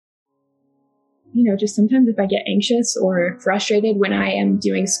just sometimes if I get anxious or frustrated when I am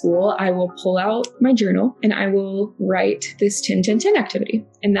doing school, I will pull out my journal and I will write this 10-10-10 activity.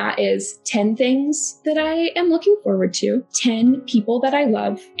 And that is 10 things that I am looking forward to, 10 people that I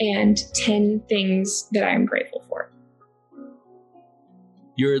love, and 10 things that I am grateful for.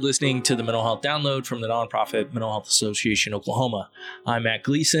 You're listening to the Mental Health Download from the nonprofit Mental Health Association Oklahoma. I'm Matt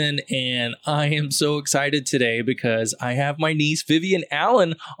Gleason, and I am so excited today because I have my niece, Vivian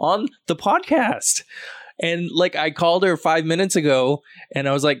Allen, on the podcast. And I called her 5 minutes ago and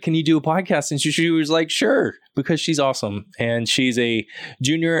I was like, can you do a podcast? And she was like, sure, because she's awesome. And she's a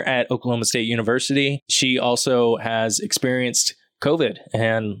junior at Oklahoma State University. She also has experienced COVID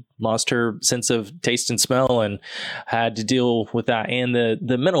and lost her sense of taste and smell and had to deal with that and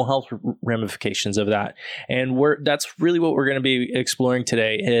the mental health ramifications of that. And that's really what we're going to be exploring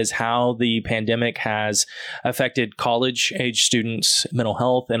today, is how the pandemic has affected college age students' mental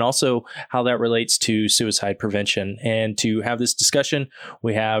health and also how that relates to suicide prevention. And to have this discussion,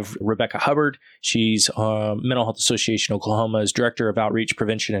 we have Rebecca Hubbard. She's Mental Health Association Oklahoma's Director of Outreach,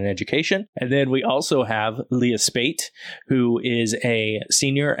 Prevention, and Education. And then we also have Leah Spate, who is a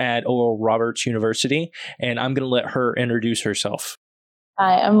senior at Oral Roberts University, and I'm going to let her introduce herself.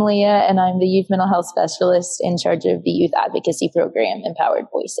 Hi, I'm Leah, and I'm the Youth Mental Health Specialist in charge of the Youth Advocacy Program, Empowered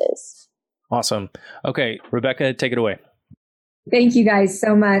Voices. Awesome. Okay, Rebecca, take it away. Thank you guys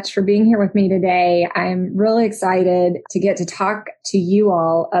so much for being here with me today. I'm really excited to get to talk to you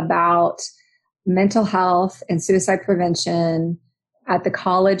all about mental health and suicide prevention at the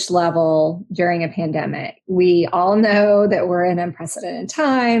college level during a pandemic. We all know that we're in unprecedented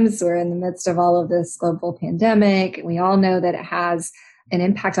times. We're in the midst of all of this global pandemic. We all know that it has an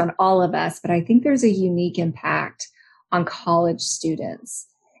impact on all of us, but I think there's a unique impact on college students.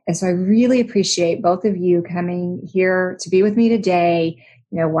 And so I really appreciate both of you coming here to be with me today.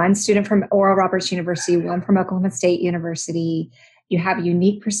 One student from Oral Roberts University, one from Oklahoma State University. You have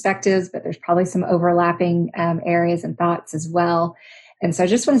unique perspectives, but there's probably some overlapping areas and thoughts as well. And so I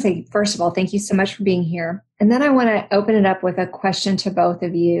just want to say, first of all, thank you so much for being here. And then I want to open it up with a question to both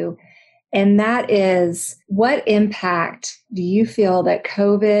of you. And that is, what impact do you feel that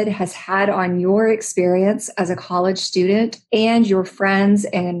COVID has had on your experience as a college student and your friends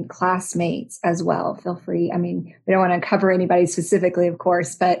and classmates as well? Feel free. We don't want to cover anybody specifically, of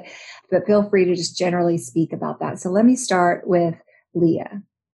course, but feel free to just generally speak about that. So let me start with Leah.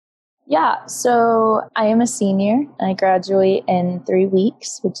 Yeah, so I am a senior. I graduate in 3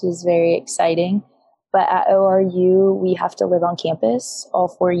 weeks, which is very exciting. But at ORU, we have to live on campus all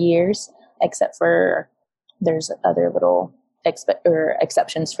 4 years, except for there's other little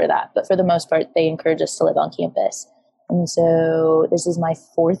exceptions for that. But for the most part, they encourage us to live on campus. And so this is my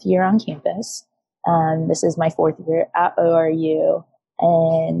 4th year on campus. This is my 4th year at ORU.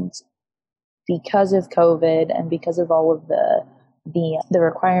 And because of COVID and because of all of the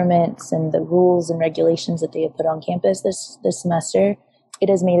requirements and the rules and regulations that they have put on campus this semester, it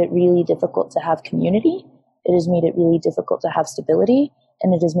has made it really difficult to have community. It has made it really difficult to have stability.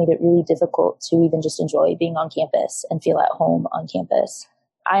 And it has made it really difficult to even just enjoy being on campus and feel at home on campus.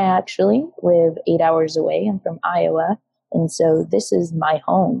 I actually live 8 hours away. I'm from Iowa. And so this is my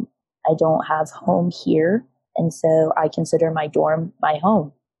home. I don't have home here. And so I consider my dorm my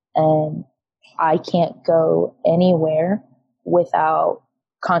home. And I can't go anywhere without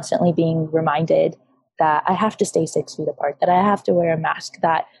constantly being reminded that I have to stay 6 feet apart, that I have to wear a mask,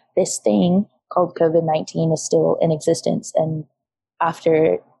 that this thing called COVID-19 is still in existence. And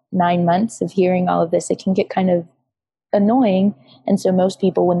after 9 months of hearing all of this, it can get kind of annoying. And so most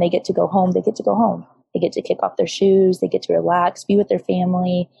people, when they get to go home, they get to go home. They get to kick off their shoes. They get to relax, be with their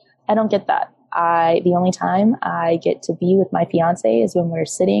family. I don't get that. The only time I get to be with my fiance is when we're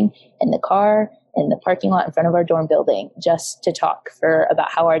sitting in the car in the parking lot in front of our dorm building just to talk for about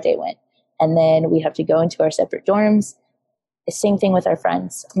how our day went. And then we have to go into our separate dorms. The same thing with our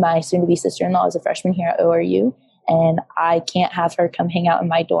friends. My soon-to-be sister-in-law is a freshman here at ORU, and I can't have her come hang out in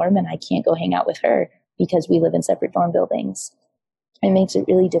my dorm, and I can't go hang out with her because we live in separate dorm buildings. It makes it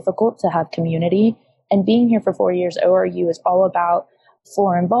really difficult to have community. And being here for 4 years, ORU is all about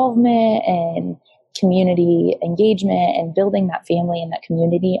floor involvement and community engagement and building that family and that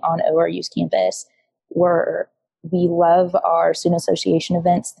community on ORU's campus. We love our student association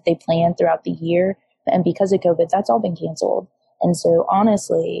events that they plan throughout the year. And because of COVID, that's all been canceled. And so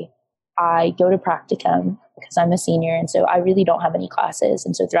honestly, I go to practicum because I'm a senior. And so I really don't have any classes.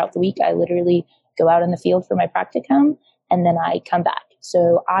 And so throughout the week, I literally go out in the field for my practicum and then I come back.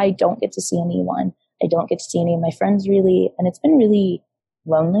 So I don't get to see anyone. I don't get to see any of my friends really. And it's been really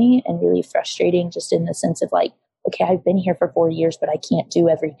lonely and really frustrating just in the sense of like, okay, I've been here for 4 years, but I can't do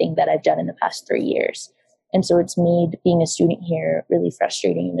everything that I've done in the past 3 years. And so it's made being a student here really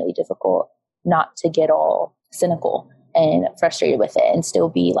frustrating and really difficult not to get all cynical and frustrated with it and still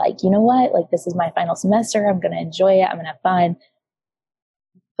be like, you know what, like this is my final semester. I'm going to enjoy it. I'm going to have fun.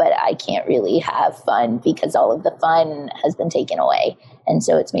 But I can't really have fun because all of the fun has been taken away. And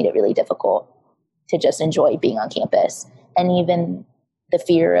so it's made it really difficult to just enjoy being on campus. And even the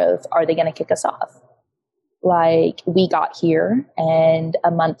fear of, are they going to kick us off? Like, we got here and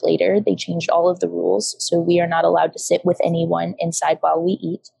a month later, they changed all of the rules. So we are not allowed to sit with anyone inside while we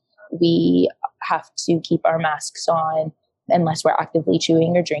eat. We have to keep our masks on unless we're actively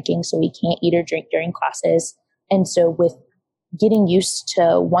chewing or drinking. So we can't eat or drink during classes. And so with getting used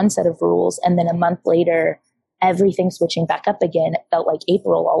to one set of rules and then a month later, everything switching back up again, it felt like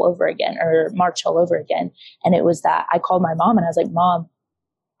April all over again or March all over again. And it was that I called my mom and I was like, Mom,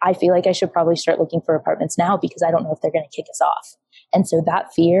 I feel like I should probably start looking for apartments now because I don't know if they're going to kick us off. And so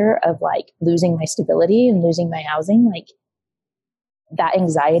that fear of like losing my stability and losing my housing, like that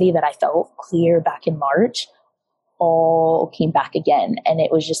anxiety that I felt clear back in March all came back again. And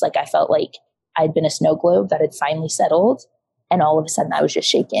it was just like, I felt like I'd been a snow globe that had finally settled. And all of a sudden I was just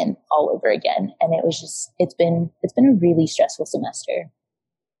shaken all over again. And it was just, it's been a really stressful semester.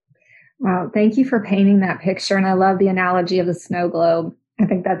 Wow. Thank you for painting that picture. And I love the analogy of the snow globe. I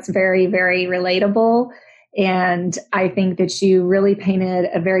think that's very, very relatable. And I think that you really painted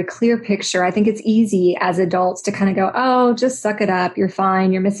a very clear picture. I think it's easy as adults to kind of go, oh, just suck it up. You're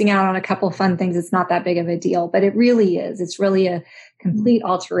fine. You're missing out on a couple of fun things. It's not that big of a deal, but it really is. It's really a complete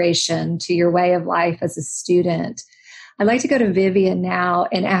alteration to your way of life as a student. I'd like to go to Vivian now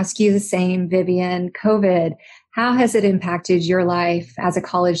and ask you the same. Vivian, COVID, how has it impacted your life as a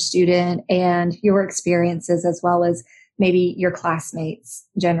college student and your experiences as well as maybe your classmates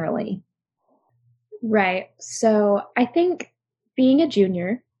generally? Right. So I think being a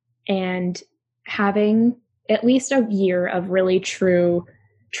junior and having at least a year of really true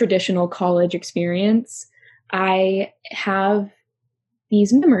traditional college experience, I have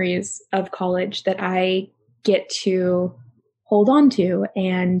these memories of college that I get to hold on to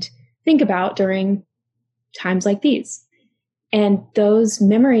and think about during times like these. And those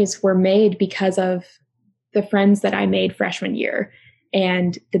memories were made because of the friends that I made freshman year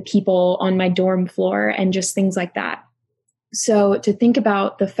and the people on my dorm floor and just things like that. So to think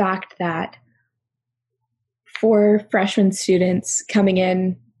about the fact that for freshman students coming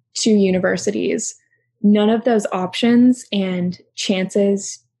in to universities, none of those options and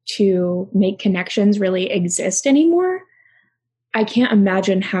chances to make connections really exist anymore, I can't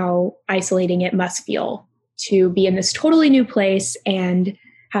imagine how isolating it must feel to be in this totally new place and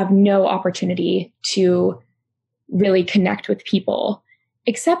have no opportunity to really connect with people,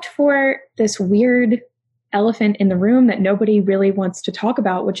 except for this weird elephant in the room that nobody really wants to talk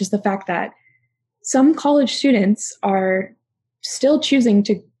about, which is the fact that some college students are still choosing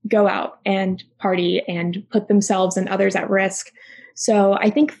to go out and party and put themselves and others at risk. So I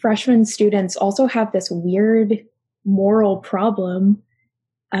think freshman students also have this weird moral problem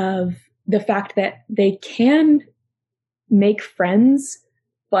of the fact that they can make friends,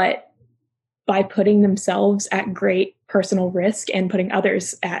 but by putting themselves at great personal risk and putting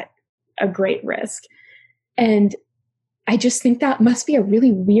others at a great risk. And I just think that must be a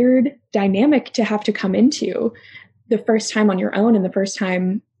really weird dynamic to have to come into the first time on your own and the first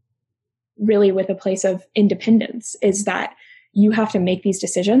time really with a place of independence, is that you have to make these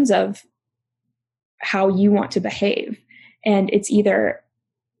decisions of how you want to behave. And it's either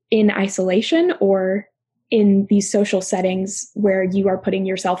in isolation or in these social settings where you are putting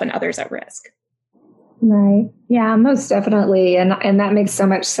yourself and others at risk. Right. Yeah, most definitely. And that makes so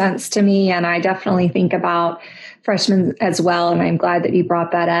much sense to me. And I definitely think about freshmen as well. And I'm glad that you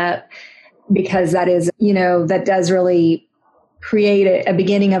brought that up because that is, that does really create a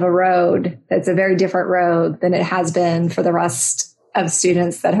beginning of a road that's a very different road than it has been for the rest of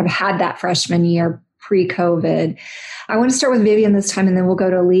students that have had that freshman year pre-COVID. I want to start with Vivian this time, and then we'll go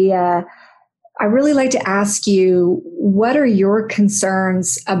to Leah. I really like to ask you, what are your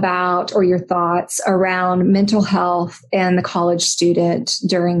concerns about or your thoughts around mental health and the college student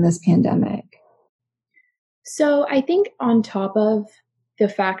during this pandemic? So I think on top of the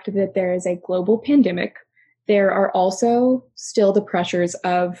fact that there is a global pandemic, there are also still the pressures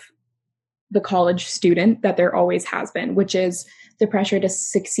of the college student that there always has been, which is the pressure to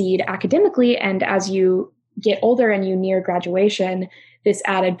succeed academically. And as you get older and you near graduation, this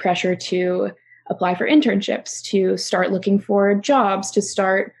added pressure to apply for internships, to start looking for jobs, to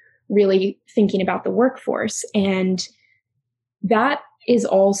start really thinking about the workforce. And that is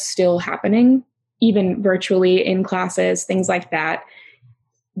all still happening even virtually in classes, things like that,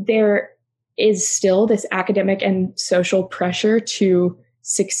 there is still this academic and social pressure to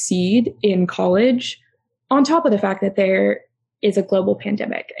succeed in college, on top of the fact that there is a global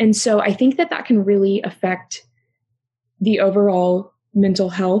pandemic. And so I think that that can really affect the overall mental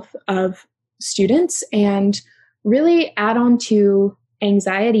health of students and really add on to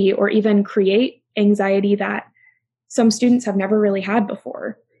anxiety or even create anxiety that some students have never really had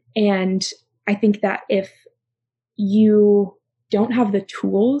before. And I think that if you don't have the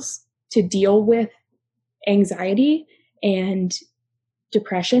tools to deal with anxiety and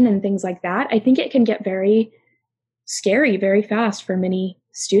depression and things like that, I think it can get very scary very fast for many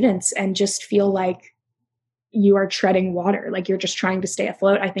students and just feel like you are treading water, like you're just trying to stay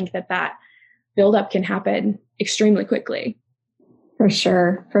afloat. I think that that buildup can happen extremely quickly. For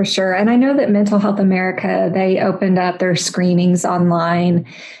sure, for sure. And I know that Mental Health America, they opened up their screenings online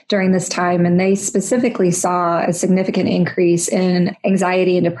during this time, and they specifically saw a significant increase in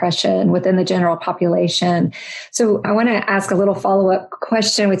anxiety and depression within the general population. So I want to ask a little follow-up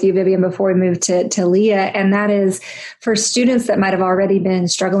question with you, Vivian, before we move to Leah, and that is for students that might have already been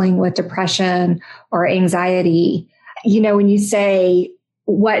struggling with depression or anxiety, you know, when you say,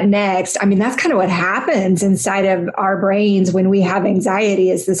 what next? I mean, that's kind of what happens inside of our brains when we have anxiety,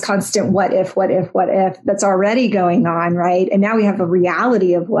 is this constant what if that's already going on, right? And now we have a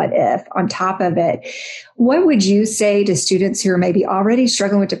reality of what if on top of it. What would you say to students who are maybe already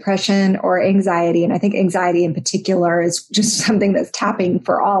struggling with depression or anxiety? And I think anxiety in particular is just something that's tapping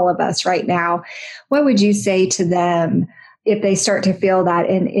for all of us right now. What would you say to them if they start to feel that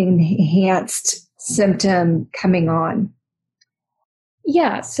enhanced symptom coming on?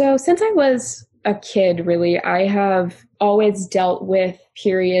 Yeah. So since I was a kid, really, I have always dealt with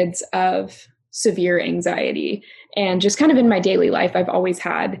periods of severe anxiety. And just kind of in my daily life, I've always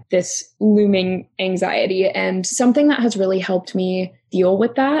had this looming anxiety. And something that has really helped me deal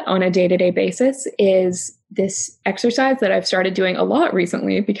with that on a day-to-day basis is this exercise that I've started doing a lot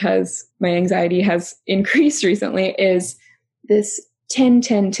recently because my anxiety has increased recently, is this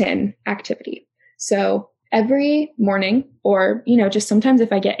 10-10-10 activity. So every morning, or, you know, just sometimes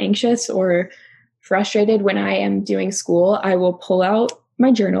if I get anxious or frustrated when I am doing school, I will pull out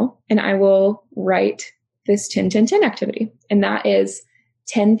my journal and I will write this 10-10-10 activity. And that is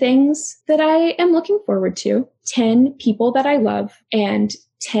 10 things that I am looking forward to, 10 people that I love, and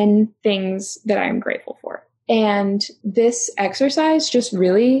 10 things that I am grateful for. And this exercise just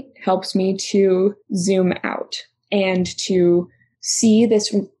really helps me to zoom out and to see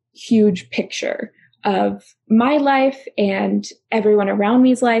this huge picture of my life and everyone around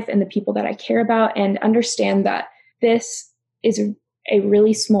me's life and the people that I care about, and understand that this is a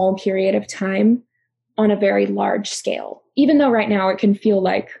really small period of time on a very large scale. Even though right now it can feel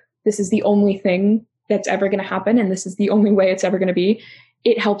like this is the only thing that's ever going to happen and this is the only way it's ever going to be,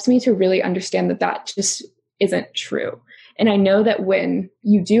 it helps me to really understand that that just isn't true. And I know that when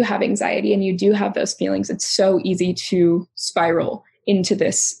you do have anxiety and you do have those feelings, it's so easy to spiral into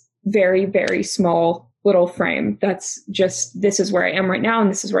this very, very small little frame that's just, this is where I am right now and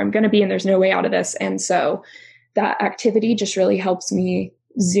this is where I'm going to be and there's no way out of this. And so that activity just really helps me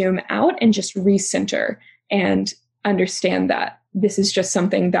zoom out and just recenter and understand that this is just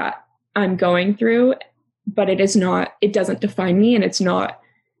something that I'm going through, but it doesn't define me and it's not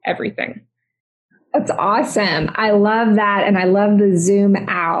everything. That's awesome. I love that. And I love the zoom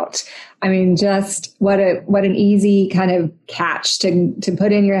out. I mean, just what an easy kind of catch to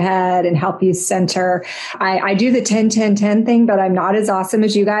put in your head and help you center. I do the 10-10-10 thing, but I'm not as awesome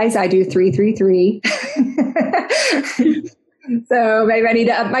as you guys. I do 3-3-3. So maybe I need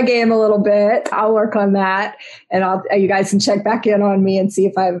to up my game a little bit. I'll work on that, and you guys can check back in on me and see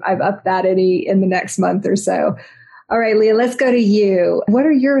if I've upped that any in the next month or so. All right, Leah, let's go to you. What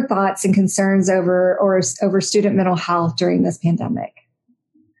are your thoughts and concerns over student mental health during this pandemic?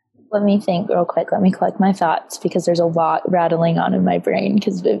 Let me think real quick. Let me collect my thoughts because there's a lot rattling on in my brain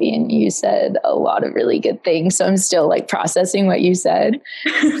because Vivian, you said a lot of really good things. So I'm still like processing what you said.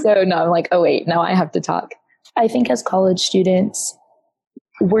 So now I'm like, oh wait, now I have to talk. I think as college students,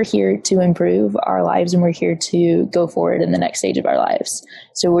 we're here to improve our lives and we're here to go forward in the next stage of our lives.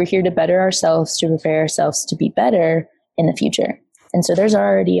 So we're here to better ourselves, to prepare ourselves to be better in the future. And so there's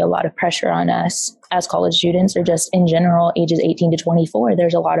already a lot of pressure on us as college students, or just in general, ages 18 to 24.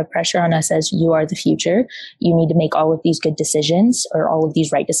 There's a lot of pressure on us as you are the future. You need to make all of these good decisions or all of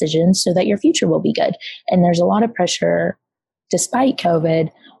these right decisions so that your future will be good. And there's a lot of pressure, despite COVID,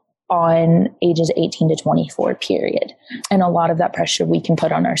 on ages 18 to 24 period. And a lot of that pressure we can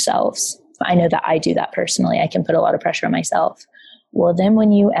put on ourselves. I know that I do that personally. I can put a lot of pressure on myself. Well, then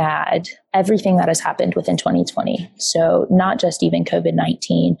when you add everything that has happened within 2020, so not just even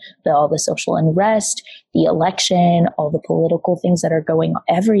COVID-19, but all the social unrest, the election, all the political things that are going on,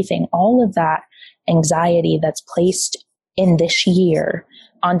 everything, all of that anxiety that's placed in this year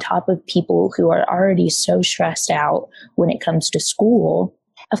on top of people who are already so stressed out when it comes to school,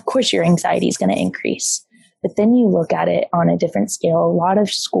 of course your anxiety is going to increase. But then you look at it on a different scale. A lot of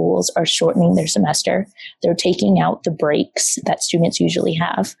schools are shortening their semester. They're taking out the breaks that students usually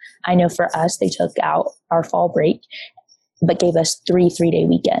have. I know for us, they took out our fall break, but gave us 3 3-day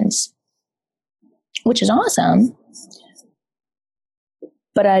weekends, which is awesome.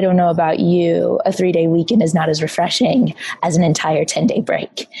 But I don't know about you. A 3-day weekend is not as refreshing as an entire 10-day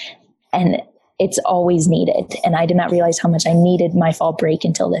break. And it's always needed. And I did not realize how much I needed my fall break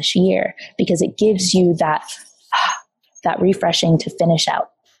until this year, because it gives you that refreshing to finish out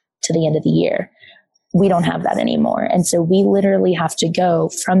to the end of the year. We don't have that anymore. And so we literally have to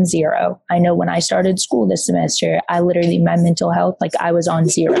go from zero. I know when I started school this semester, my mental health, like I was on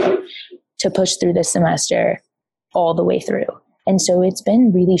zero to push through this semester all the way through. And so it's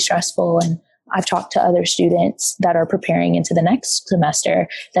been really stressful. And I've talked to other students that are preparing into the next semester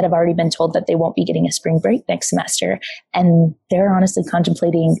that have already been told that they won't be getting a spring break next semester. And they're honestly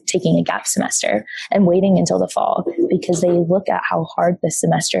contemplating taking a gap semester and waiting until the fall, because they look at how hard this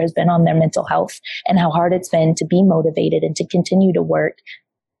semester has been on their mental health and how hard it's been to be motivated and to continue to work,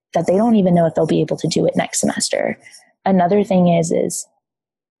 that they don't even know if they'll be able to do it next semester. Another thing is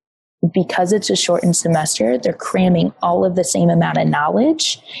because it's a shortened semester, they're cramming all of the same amount of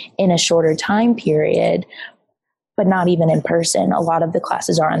knowledge in a shorter time period, but not even in person. A lot of the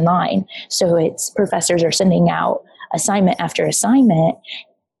classes are online. So it's professors are sending out assignment after assignment,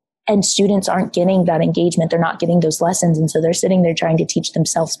 and students aren't getting that engagement. They're not getting those lessons. And so they're sitting there trying to teach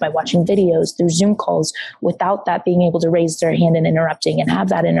themselves by watching videos through Zoom calls without that being able to raise their hand and interrupting and have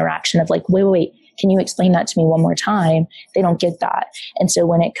that interaction of like, wait, can you explain that to me one more time? They don't get that. And so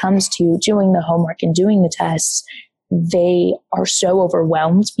when it comes to doing the homework and doing the tests, they are so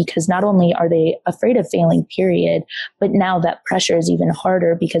overwhelmed because not only are they afraid of failing, period, but now that pressure is even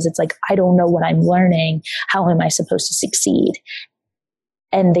harder because it's like, I don't know what I'm learning. How am I supposed to succeed?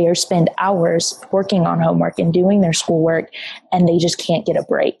 And they spend hours working on homework and doing their schoolwork, and they just can't get a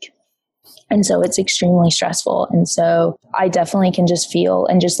break. And so it's extremely stressful. And so I definitely can just feel,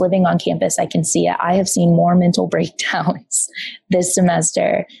 and just living on campus, I can see it. I have seen more mental breakdowns this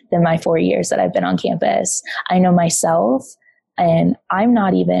semester than my 4 years that I've been on campus. I know myself, and I'm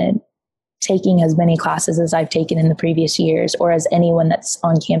not even taking as many classes as I've taken in the previous years or as anyone that's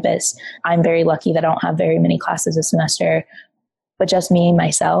on campus. I'm very lucky that I don't have very many classes this semester. But just me,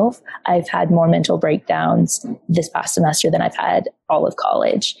 myself, I've had more mental breakdowns this past semester than I've had all of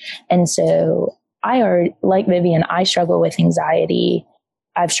college. And so like Vivian, I struggle with anxiety.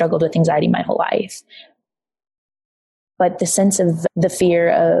 I've struggled with anxiety my whole life. But the sense of the fear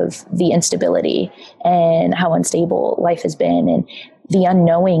of the instability and how unstable life has been and the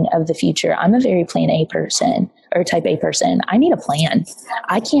unknowing of the future. I'm a very plan A person, or type A person. I need a plan.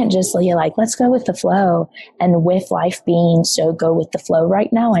 I can't just like, let's go with the flow. And with life being so go with the flow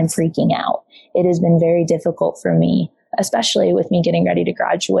right now, I'm freaking out. It has been very difficult for me, especially with me getting ready to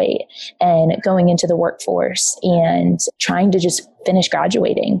graduate and going into the workforce and trying to just finish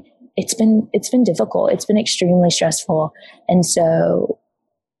graduating. It's been difficult. It's been extremely stressful. And so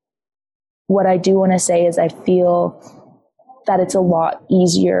what I do want to say is I feel that it's a lot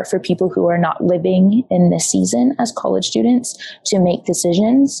easier for people who are not living in this season as college students to make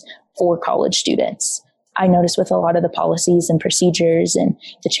decisions for college students. I notice with a lot of the policies and procedures and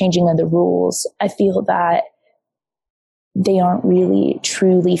the changing of the rules, I feel that they aren't really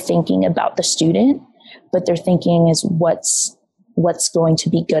truly thinking about the student, but they're thinking is what's going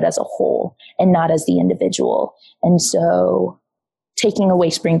to be good as a whole and not as the individual. And so taking away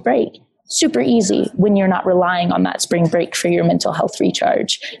spring break, super easy when you're not relying on that spring break for your mental health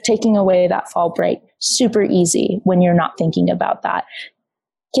recharge. Taking away that fall break, super easy when you're not thinking about that.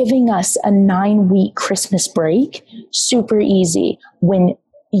 Giving us a 9-week Christmas break, super easy when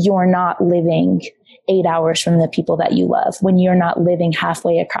you're not living 8 hours from the people that you love, when you're not living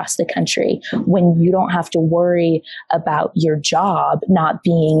halfway across the country, when you don't have to worry about your job not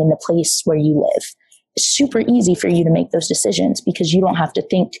being in the place where you live. It's super easy for you to make those decisions because you don't have to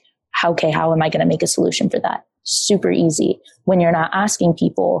think, how am I going to make a solution for that? Super easy when you're not asking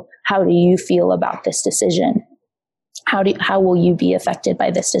people, how do you feel about this decision? How will you be affected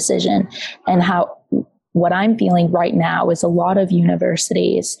by this decision? And what I'm feeling right now is a lot of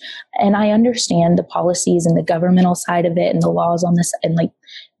universities, and I understand the policies and the governmental side of it and the laws on this and like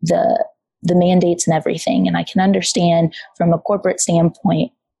the the mandates and everything. And I can understand from a corporate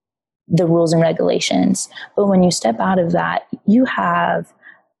standpoint the rules and regulations. But when you step out of that, you have,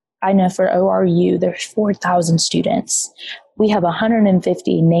 I know for ORU, there's 4,000 students. We have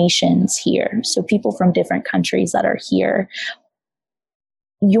 150 nations here. So people from different countries that are here.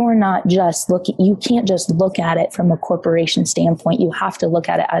 You're not just looking, you can't just look at it from a corporation standpoint. You have to look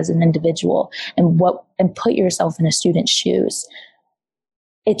at it as an individual and put yourself in a student's shoes.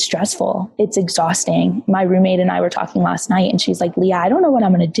 It's stressful. It's exhausting. My roommate and I were talking last night and she's like, Leah, I don't know what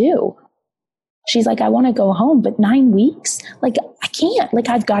I'm going to do. She's like, I want to go home, but 9 weeks, like I can't, like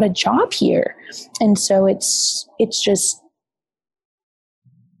I've got a job here. And so it's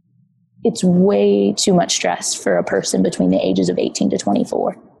way too much stress for a person between the ages of 18 to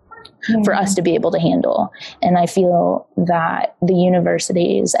 24 for us to be able to handle. And I feel that the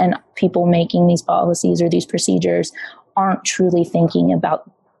universities and people making these policies or these procedures aren't truly thinking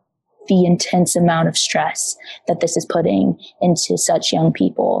about the intense amount of stress that this is putting into such young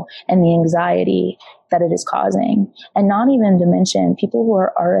people and the anxiety that it is causing. And not even to mention people who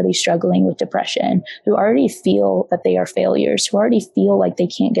are already struggling with depression, who already feel that they are failures, who already feel like they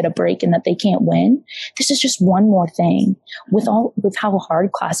can't get a break and that they can't win. This is just one more thing with how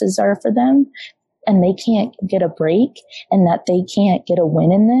hard classes are for them. And they can't get a break and that they can't get a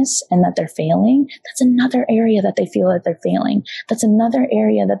win in this and that they're failing. That's another area that they feel that they're failing. That's another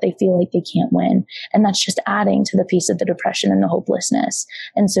area that they feel like they can't win. And that's just adding to the piece of the depression and the hopelessness.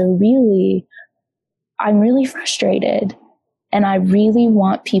 And so really, I'm really frustrated. And I really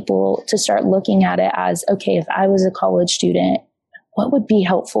want people to start looking at it as, okay, if I was a college student, what would be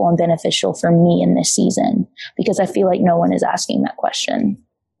helpful and beneficial for me in this season? Because I feel like no one is asking that question.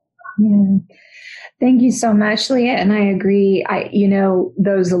 Yeah. Thank you so much, Leah. And I agree.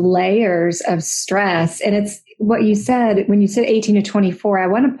 Those layers of stress, and it's what you said when you said 18 to 24, I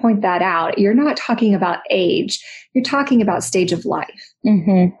want to point that out. You're not talking about age. You're talking about stage of life.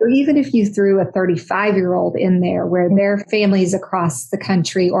 Mm-hmm. So even if you threw a 35-year-old in there where their families across the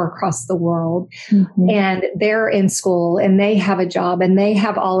country or across the world, mm-hmm. and they're in school and they have a job and they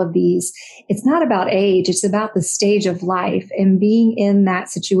have all of these, it's not about age. It's about the stage of life and being in that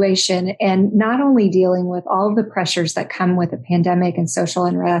situation and not only dealing with all of the pressures that come with a pandemic and social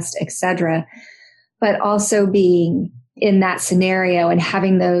unrest, et cetera, but also being in that scenario and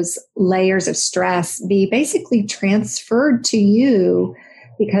having those layers of stress be basically transferred to you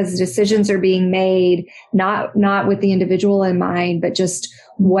because decisions are being made, not with the individual in mind, but just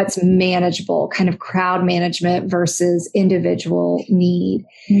what's manageable, kind of crowd management versus individual need.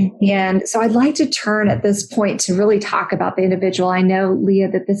 Mm-hmm. And so I'd like to turn at this point to really talk about the individual. I know,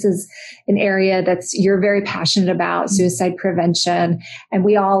 Leah, that this is an area you're very passionate about, suicide prevention, and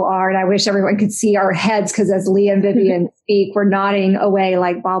we all are. And I wish everyone could see our heads because as Leah and Vivian speak, we're nodding away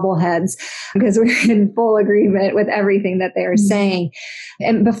like bobbleheads because we're in full agreement with everything that they are saying.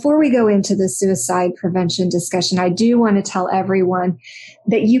 And before we go into the suicide prevention discussion, I do want to tell everyone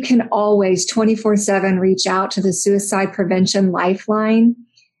that you can always 24/7 reach out to the Suicide Prevention Lifeline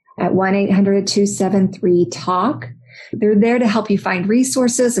at 1-800-273-TALK. They're there to help you find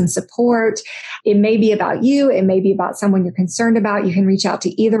resources and support. It may be about you. It may be about someone you're concerned about. You can reach out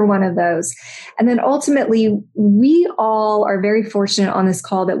to either one of those. And then ultimately, we all are very fortunate on this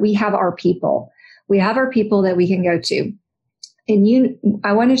call that we have our people. We have our people that we can go to. And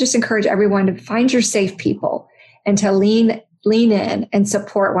I want to just encourage everyone to find your safe people and to lean in and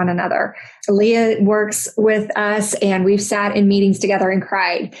support one another. Leah works with us and we've sat in meetings together and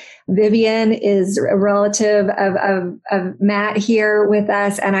cried. Vivian is a relative of Matt here with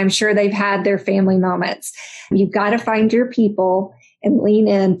us, and I'm sure they've had their family moments. You've got to find your people and lean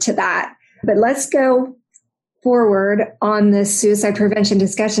into that. But let's go forward on this suicide prevention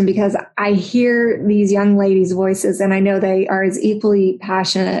discussion because I hear these young ladies' voices and I know they are as equally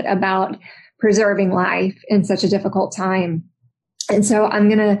passionate about preserving life in such a difficult time. And so I'm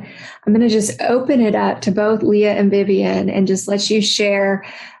gonna just open it up to both Leah and Vivian and just let you share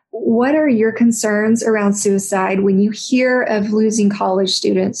what are your concerns around suicide when you hear of losing college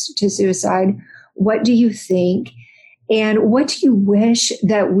students to suicide. What do you think? And what do you wish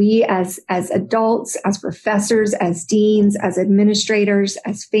that we as adults, as professors, as deans, as administrators,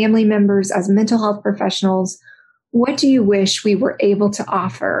 as family members, as mental health professionals, what do you wish we were able to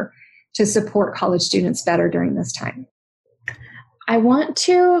offer to support college students better during this time? I want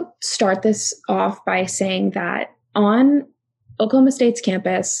to start this off by saying that on Oklahoma State's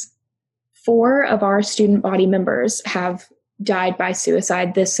campus, 4 of our student body members have died by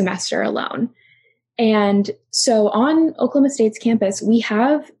suicide this semester alone. And so on Oklahoma State's campus, we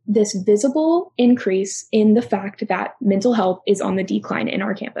have this visible increase in the fact that mental health is on the decline in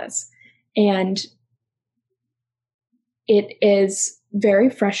our campus. And it is very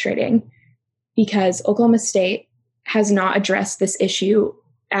frustrating because Oklahoma State has not addressed this issue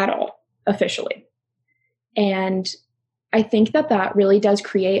at all officially. And I think that really does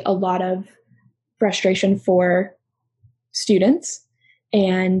create a lot of frustration for students,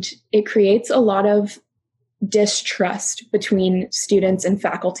 and it creates a lot of distrust between students and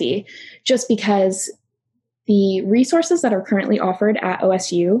faculty, just because the resources that are currently offered at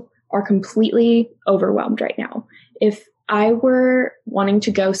OSU are completely overwhelmed right now. If I were wanting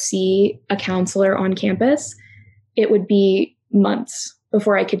to go see a counselor on campus, it would be months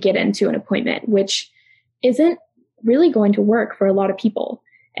before I could get into an appointment, which isn't really going to work for a lot of people.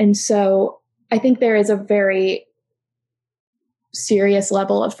 And so I think there is a very serious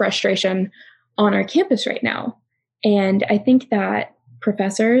level of frustration on our campus right now. And I think that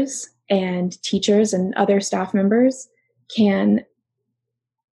professors and teachers and other staff members can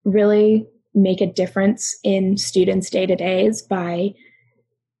really make a difference in students' day-to-days by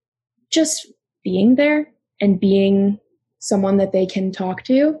just being there and being someone that they can talk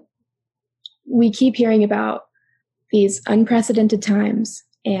to. We keep hearing about these unprecedented times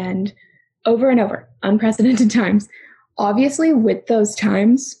and over, unprecedented times. Obviously, with those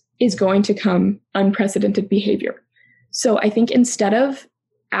times is going to come unprecedented behavior. So I think instead of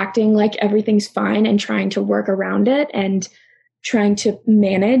acting like everything's fine and trying to work around it and trying to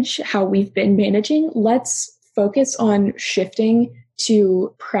manage how we've been managing, let's focus on shifting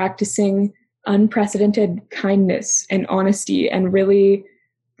to practicing unprecedented kindness and honesty and really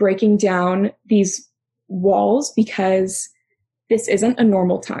breaking down these walls, because this isn't a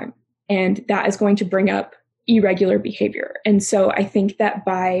normal time and that is going to bring up irregular behavior. And so I think that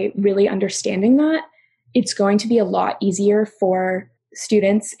by really understanding that, it's going to be a lot easier for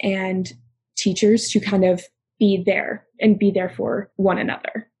students and teachers to kind of be there and be there for one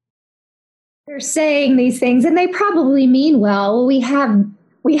another. They're saying these things and they probably mean well. We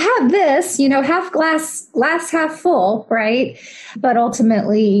have this, half glass half full, right? But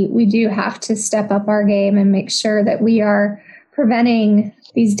ultimately, we do have to step up our game and make sure that we are preventing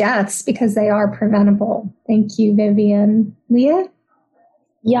these deaths because they are preventable. Thank you, Vivian. Leah?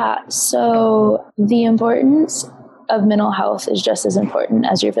 Yeah, so the importance of mental health is just as important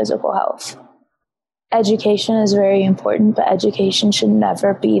as your physical health. Education is very important, but education should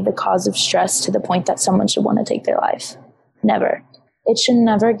never be the cause of stress to the point that someone should want to take their life. Never. It should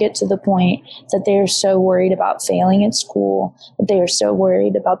never get to the point that they are so worried about failing at school, that they are so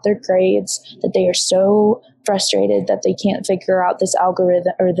worried about their grades, that they are so frustrated that they can't figure out this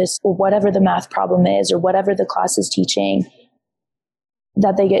algorithm or whatever the math problem is or whatever the class is teaching,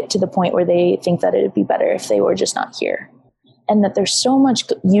 that they get to the point where they think that it would be better if they were just not here. And that there's so much,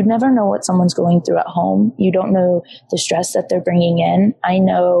 you never know what someone's going through at home. You don't know the stress that they're bringing in. I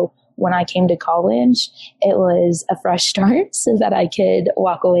know when I came to college, it was a fresh start so that I could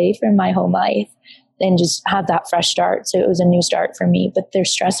walk away from my home life and just have that fresh start. So it was a new start for me, but their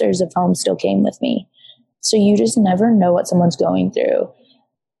stressors of home still came with me. So you just never know what someone's going through.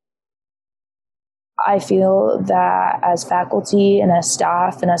 I feel that as faculty and as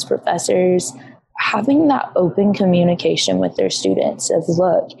staff and as professors, having that open communication with their students of,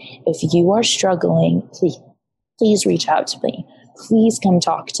 look, if you are struggling, please reach out to me. Please come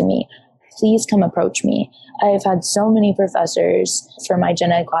talk to me. Please come approach me. I have had so many professors for my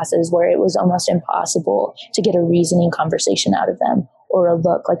gen ed classes where it was almost impossible to get a reasoning conversation out of them, or a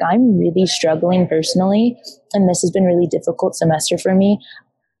look, like, I'm really struggling personally, and this has been a really difficult semester for me.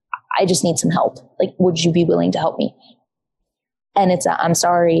 I just need some help. Like, would you be willing to help me? And it's I'm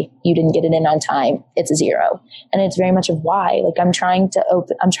sorry, you didn't get it in on time. It's a 0. And it's very much of why. Like, I'm trying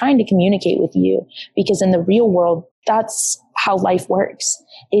to communicate with you, because in the real world, that's how life works,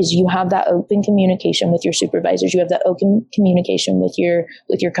 is you have that open communication with your supervisors. You have that open communication with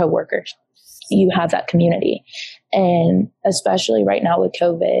your coworkers. You have that community. And especially right now with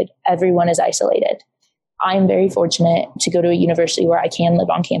COVID, everyone is isolated. I'm very fortunate to go to a university where I can live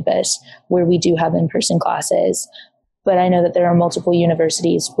on campus, where we do have in-person classes. But I know that there are multiple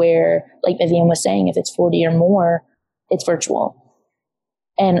universities where, like Vivian was saying, if it's 40 or more, it's virtual.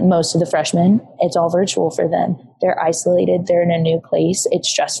 And most of the freshmen, it's all virtual for them. They're isolated. They're in a new place. It's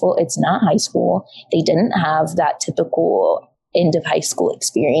stressful. It's not high school. They didn't have that typical end of high school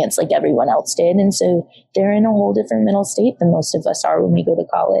experience like everyone else did. And so they're in a whole different mental state than most of us are when we go to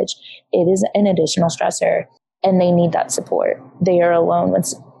college. It is an additional stressor, and they need that support. They are alone.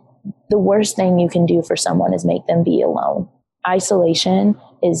 The worst thing you can do for someone is make them be alone. Isolation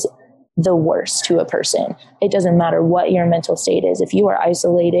is the worst to a person. It doesn't matter what your mental state is. If you are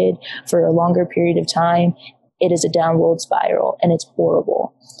isolated for a longer period of time, it is a downward spiral and it's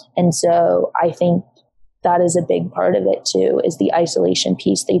horrible. And so I think that is a big part of it too, is the isolation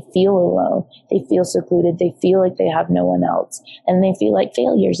piece. They feel alone. They feel secluded. They feel like they have no one else. And they feel like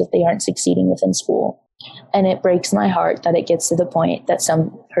failures if they aren't succeeding within school. And it breaks my heart that it gets to the point that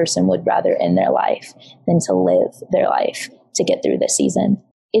some person would rather end their life than to live their life to get through this season.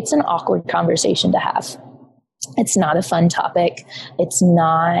 It's an awkward conversation to have. It's not a fun topic. It's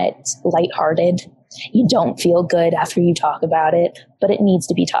not lighthearted. You don't feel good after you talk about it, but it needs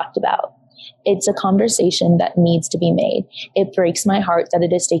to be talked about. It's a conversation that needs to be made. It breaks my heart that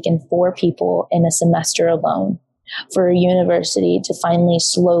it has taken 4 people in a semester alone for a university to finally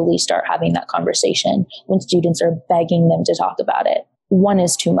slowly start having that conversation when students are begging them to talk about it. 1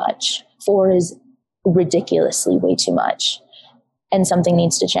 is too much. 4 is ridiculously way too much. And something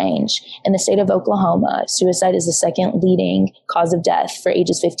needs to change. In the state of Oklahoma, suicide is the second leading cause of death for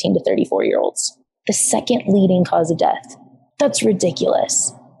ages 15 to 34-year-olds. The second leading cause of death. That's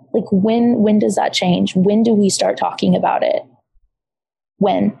ridiculous. Like, when does that change? When do we start talking about it?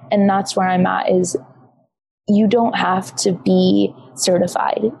 When? And that's where I'm at, is you don't have to be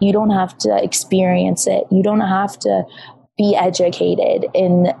certified. You don't have to experience it. You don't have to be educated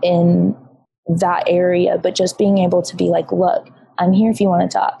in that area, but just being able to be like, look, I'm here if you want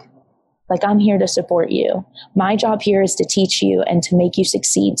to talk. Like, I'm here to support you. My job here is to teach you and to make you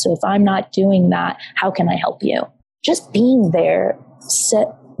succeed. So if I'm not doing that, how can I help you? Just being there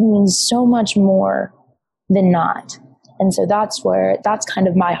means so much more than not. And so that's kind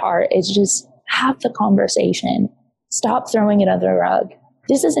of my heart, is just have the conversation. Stop throwing it under the rug.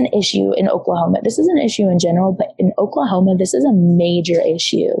 This is an issue in Oklahoma. This is an issue in general, but in Oklahoma, this is a major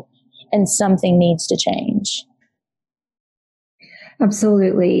issue and something needs to change.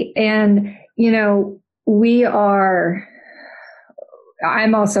 Absolutely. And,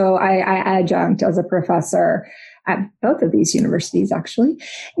 I adjunct as a professor at both of these universities, actually.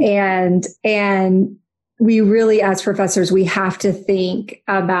 And we really, as professors, we have to think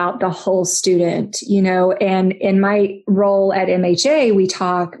about the whole student, and in my role at MHA,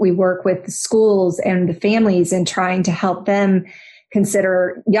 we work with the schools and the families and trying to help them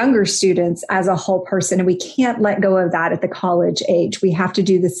consider younger students as a whole person. And we can't let go of that at the college age. We have to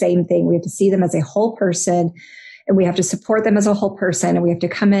do the same thing. We have to see them as a whole person, and we have to support them as a whole person. And we have to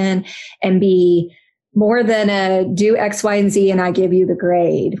come in and be more than a do X, Y, and Z, and I give you the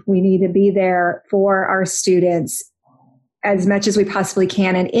grade. We need to be there for our students as much as we possibly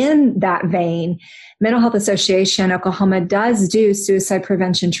can. And in that vein, Mental Health Association Oklahoma does do suicide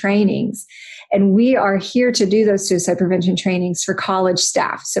prevention trainings. And we are here to do those suicide prevention trainings for college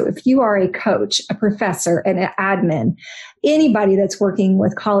staff. So if you are a coach, a professor, and an admin, anybody that's working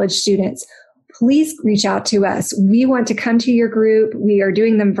with college students, please reach out to us. We want to come to your group. We are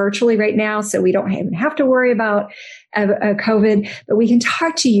doing them virtually right now, so we don't even have to worry about COVID, but we can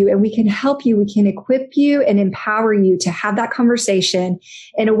talk to you and we can help you. We can equip you and empower you to have that conversation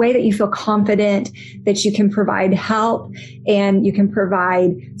in a way that you feel confident that you can provide help and you can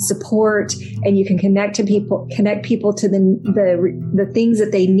provide support and you can connect people to the things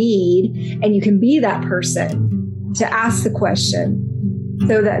that they need. And you can be that person to ask the question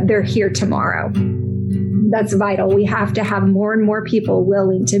so that they're here tomorrow. That's vital. We have to have more and more people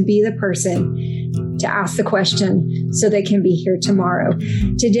willing to be the person to ask the question so they can be here tomorrow.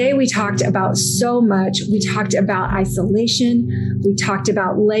 Today, we talked about so much. We talked about isolation. We talked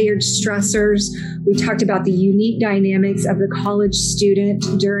about layered stressors. We talked about the unique dynamics of the college student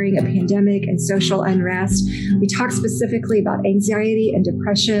during a pandemic and social unrest. We talked specifically about anxiety and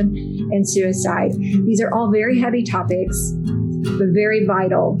depression and suicide. These are all very heavy topics, but very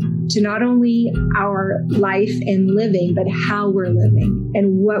vital to not only our life and living, but how we're living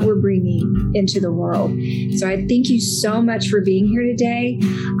and what we're bringing into the world. So I thank you so much for being here today.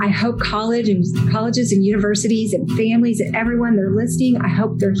 I hope colleges and universities and families and everyone that are listening, I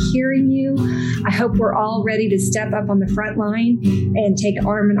hope they're hearing you. I hope we're all ready to step up on the front line and take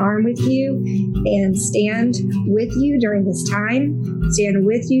arm in arm with you and stand with you during this time, stand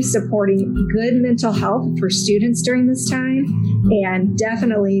with you supporting good mental health for students during this time. And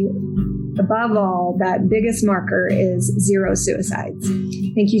definitely, above all, that biggest marker is 0 suicides.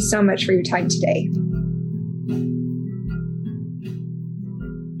 Thank you so much for your time today.